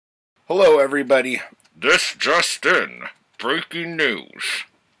Hello, everybody. This just in. Breaking news.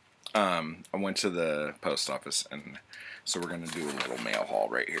 I went to the post office, and so we're going to do a little mail haul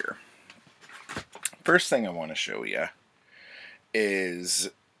right here. First thing I want to show you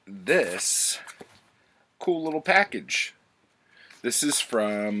is this cool little package. This is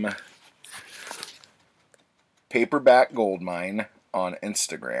from Paperback Goldmine on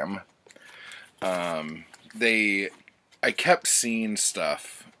Instagram. I kept seeing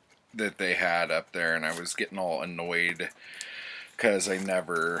stuff that they had up there, and I was getting all annoyed because I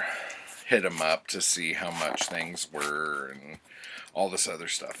never hit them up to see how much things were and all this other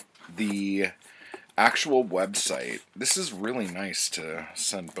stuff. The actual website, this is really nice to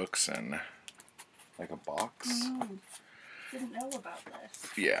send books in, like a box. Didn't know about this.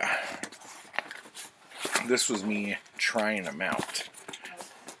 Yeah. This was me trying them out.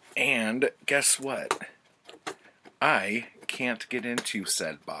 And guess what? I can't get into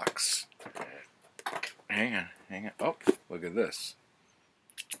said box. Hang on. Oh, look at this.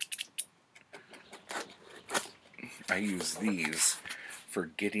 I use these for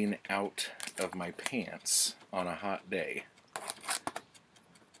getting out of my pants on a hot day.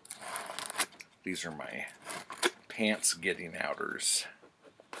 These are my pants getting outers.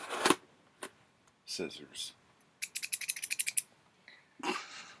 Scissors.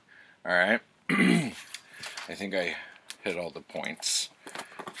 Alright. I think I hit all the points.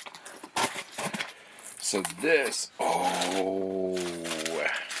 So this,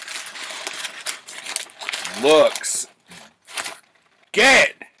 looks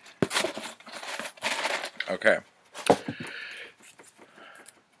good. Okay.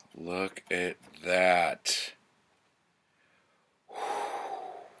 Look at that.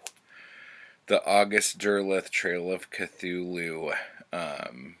 The August Derleth Trail of Cthulhu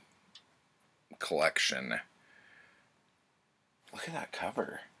collection. Look at that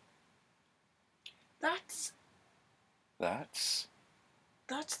cover. That's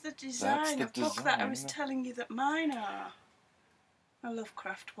the design of book that I was telling you that mine are. I love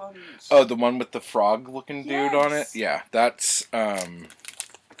craft ones. Oh, the one with the frog looking dude on it? Yeah, that's I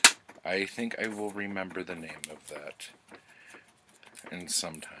think I will remember the name of that in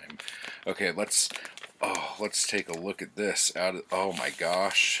some time. Okay, let's take a look at this oh my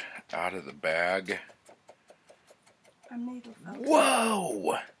gosh, out of the bag.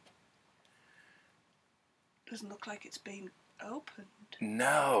 Whoa! Doesn't look like it's been opened.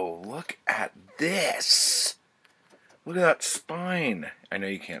 No, look at this. Look at that spine. I know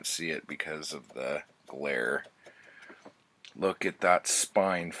you can't see it because of the glare. Look at that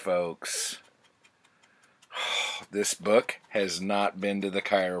spine, folks. This book has not been to the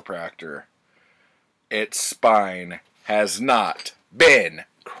chiropractor. Its spine has not been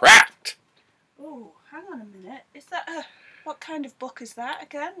cracked. Oh, hang on a minute. Is that what kind of book is that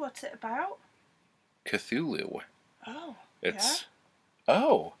again? What's it about? Cthulhu. Oh,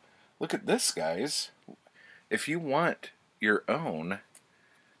 Oh, look at this, guys. If you want your own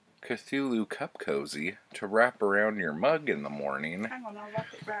Cthulhu cup cozy to wrap around your mug in the morning. Hang on, I'll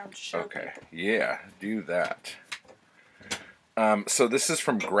wrap it round to show Okay, people. yeah, do that. So this is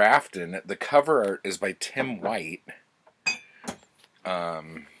from Grafton. The cover art is by Tim White. Oh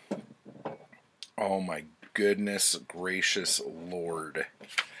my goodness gracious Lord.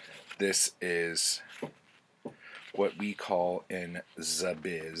 This is what we call in the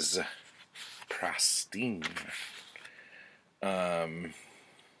biz pristine.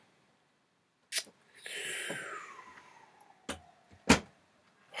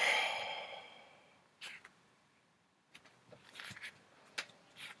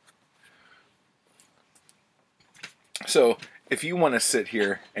 So, if you want to sit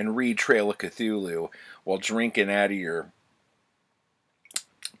here and read Trail of Cthulhu while drinking out of your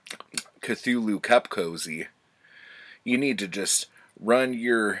Cthulhu cup cozy, you need to just run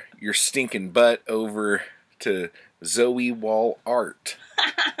your stinking butt over to Zoe Wall Art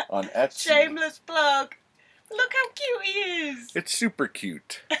on Etsy. Shameless plug. Look how cute he is. It's super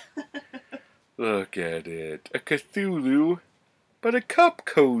cute. Look at it. A Cthulhu, but a cup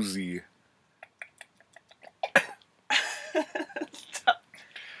cozy.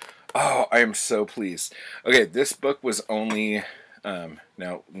 Oh, I am so pleased. Okay, this book was only... now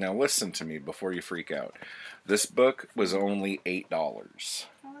listen to me before you freak out. This book was only $8.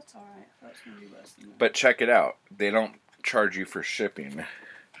 Oh, that's alright. That's going to be less than that. But check it out. They don't charge you for shipping.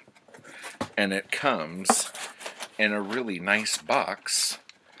 And it comes in a really nice box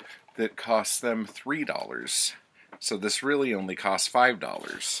that costs them $3. So this really only costs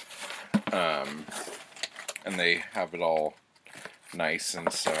 $5. And they have it all nice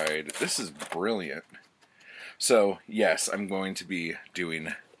inside. This is brilliant. So, yes, I'm going to be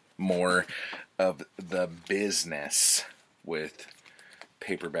doing more of the business with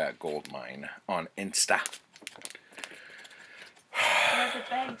Paperback Goldmine on Insta. Where's it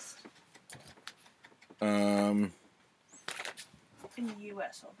based? In the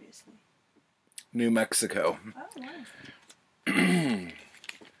US, obviously. New Mexico. Oh, wow.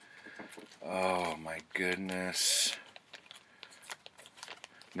 Oh my goodness.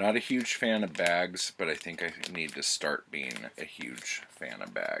 Not a huge fan of bags, but I think I need to start being a huge fan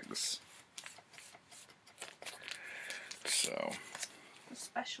of bags. So. The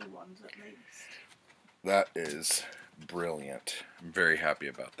special ones, at least. That is brilliant. I'm very happy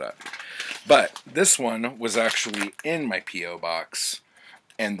about that. But this one was actually in my P.O. box,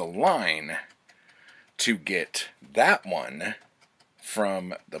 and the line to get that one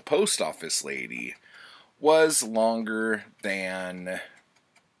from the post office lady was longer than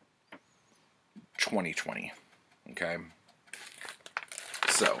 2020. Okay?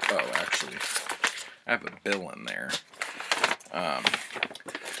 So, actually, I have a bill in there.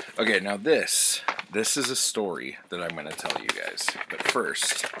 Okay, now this is a story that I'm going to tell you guys. But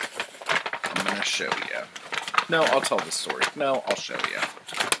first, I'm going to show you. No, I'll tell the story. No, I'll show you.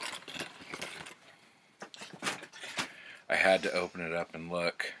 I had to open it up and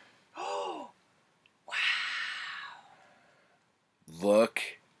look. Oh, wow. Look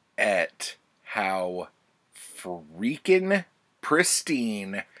at how freaking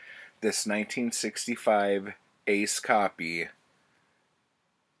pristine this 1965 Ace copy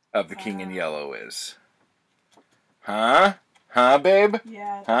of The King in Yellow is. Huh? Huh, babe?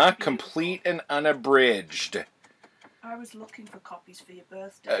 Yeah. Huh? Complete and unabridged. I was looking for copies for your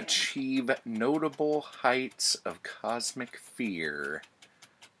birthday. Achieve notable heights of cosmic fear,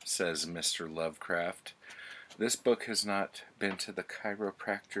 says Mr. Lovecraft. This book has not been to the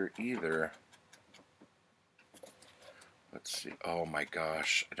chiropractor either. Let's see. Oh my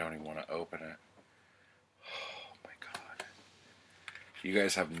gosh. I don't even want to open it. Oh my god. You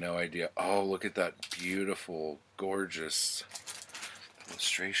guys have no idea. Oh, look at that beautiful, gorgeous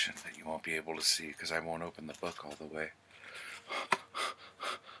illustration that you won't be able to see because I won't open the book all the way.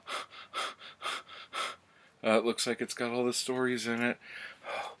 It looks like it's got all the stories in it.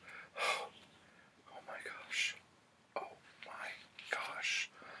 Oh my gosh. Oh my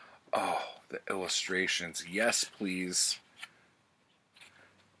gosh. Oh, the illustrations. Yes, please.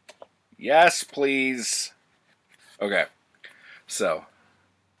 Yes, please. Okay. So,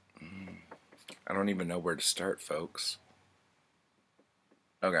 I don't even know where to start, folks.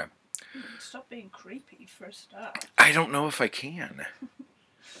 Okay. Stop being creepy for a start. I don't know if I can.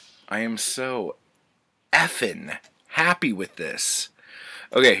 I am so effing happy with this.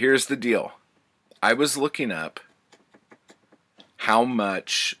 Okay, here's the deal. I was looking up how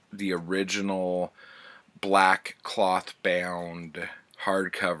much the original black cloth bound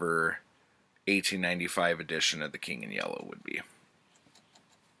hardcover 1895 edition of The King in Yellow would be.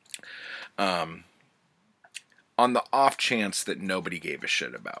 On the off chance that nobody gave a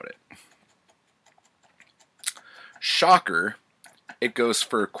shit about it. Shocker, it goes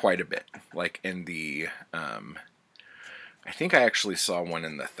for quite a bit. Like in the, I think I actually saw one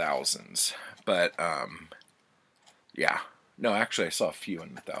in the thousands. But, yeah. No, actually I saw a few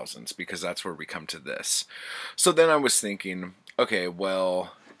in the thousands because that's where we come to this. So then I was thinking, okay,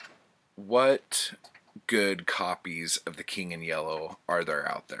 well, what good copies of The King in Yellow are there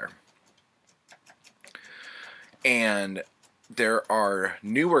out there? And there are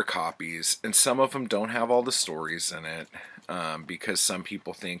newer copies, and some of them don't have all the stories in it, because some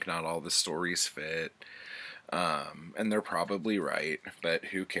people think not all the stories fit, and they're probably right, but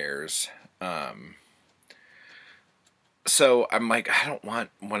who cares? So I'm like, I don't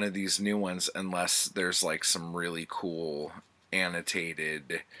want one of these new ones unless there's like some really cool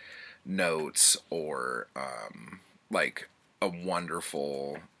annotated notes or like a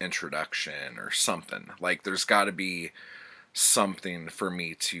wonderful introduction or something. Like there's got to be something for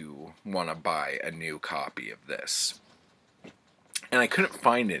me to want to buy a new copy of this. And I couldn't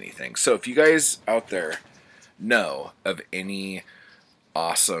find anything. So if you guys out there know of any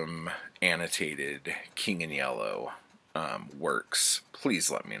awesome annotated King in Yellow works,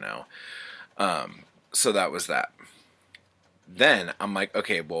 please let me know. So that was that. Then I'm like,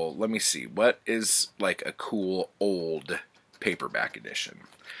 okay, well, let me see. What is like a cool old paperback edition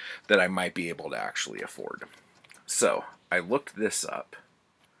that I might be able to actually afford? So I looked this up.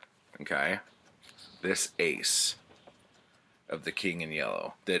 Okay. This Ace of The King in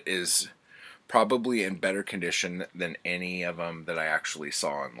Yellow that is probably in better condition than any of them that I actually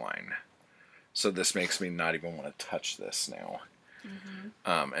saw online. So this makes me not even want to touch this now.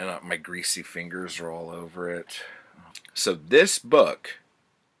 Mm-hmm. And my greasy fingers are all over it. So this book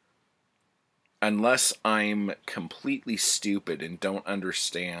unless I'm completely stupid and don't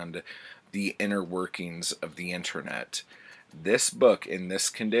understand the inner workings of the internet, this book in this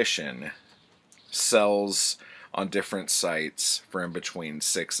condition sells on different sites for in between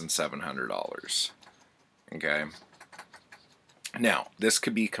 $600 and $700. Okay? Now, this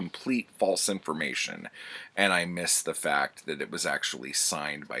could be complete false information, and I missed the fact that it was actually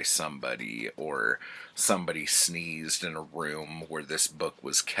signed by somebody, or somebody sneezed in a room where this book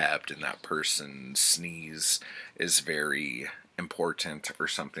was kept, and that person's sneeze is very important, or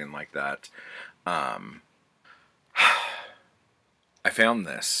something like that. I found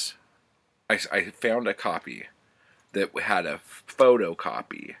this. I found a copy that had a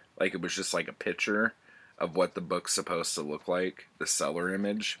photocopy, like it was just like a picture of what the book's supposed to look like, the seller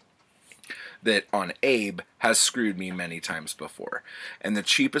image, that on Abe has screwed me many times before. And the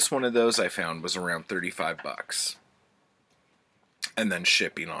cheapest one of those I found was around $35. And then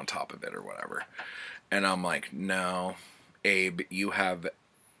shipping on top of it or whatever. And I'm like, no, Abe, you have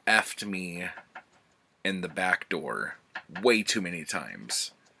effed me in the back door way too many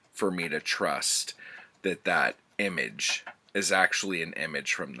times for me to trust that that image is actually an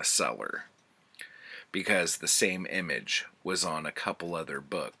image from the seller. Because the same image was on a couple other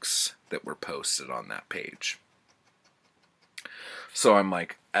books that were posted on that page. So I'm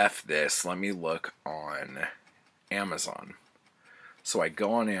like, F this, let me look on Amazon. So I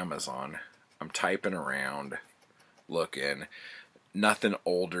go on Amazon, I'm typing around, looking, nothing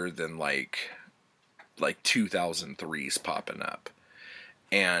older than like 2003's popping up.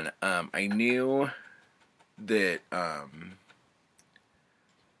 And I knew that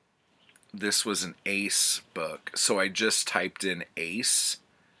this was an Ace book, so I just typed in Ace.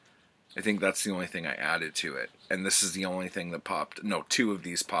 I think that's the only thing I added to it. And this is the only thing that popped. No, two of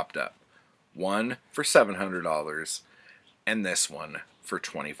these popped up. One for $700 and this one for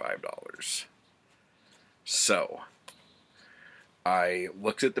 $25. So I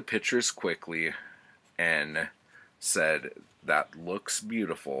looked at the pictures quickly and said, that looks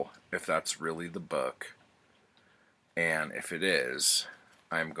beautiful if that's really the book. And if it is,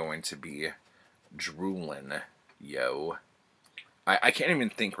 I'm going to be drooling, yo. I can't even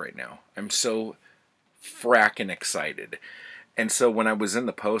think right now. I'm so fracking excited. And so when I was in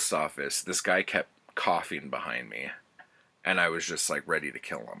the post office, this guy kept coughing behind me. And I was just like ready to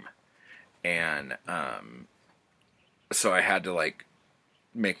kill him. And so I had to like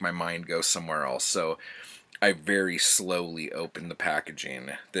make my mind go somewhere else. So I very slowly opened the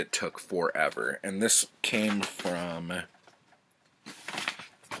packaging that took forever. And this came from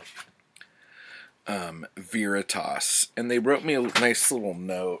Veritas, and they wrote me a nice little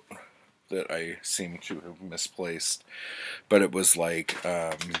note that I seem to have misplaced, but it was like,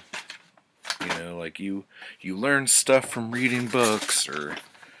 like you learn stuff from reading books, or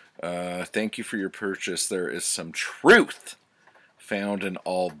thank you for your purchase. There is some truth found in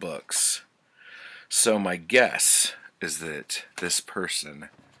all books. So my guess is that this person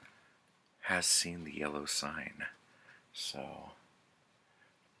has seen the yellow sign. So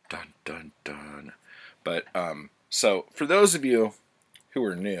dun dun dun. But so for those of you who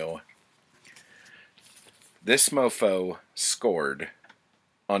are new, this mofo scored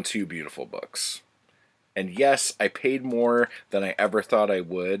on two beautiful books. And yes, I paid more than I ever thought I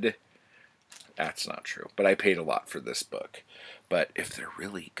would. That's not true, but I paid a lot for this book. But if they're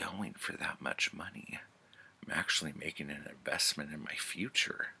really going for that much money, I'm actually making an investment in my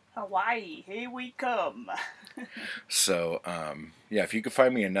future. Hawaii, here we come. So, yeah, if you could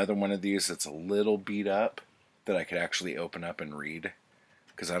find me another one of these that's a little beat up, that I could actually open up and read,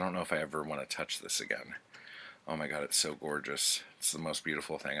 because I don't know if I ever want to touch this again. Oh my god, it's so gorgeous. It's the most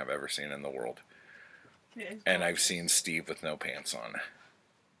beautiful thing I've ever seen in the world. And I've seen Steve with no pants on.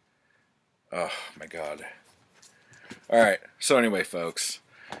 Oh my god. Alright, so anyway, folks,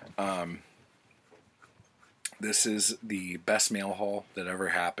 this is the best mail haul that ever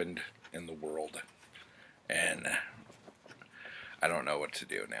happened in the world. And I don't know what to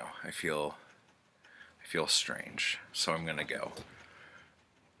do now. I feel strange. So I'm going to go.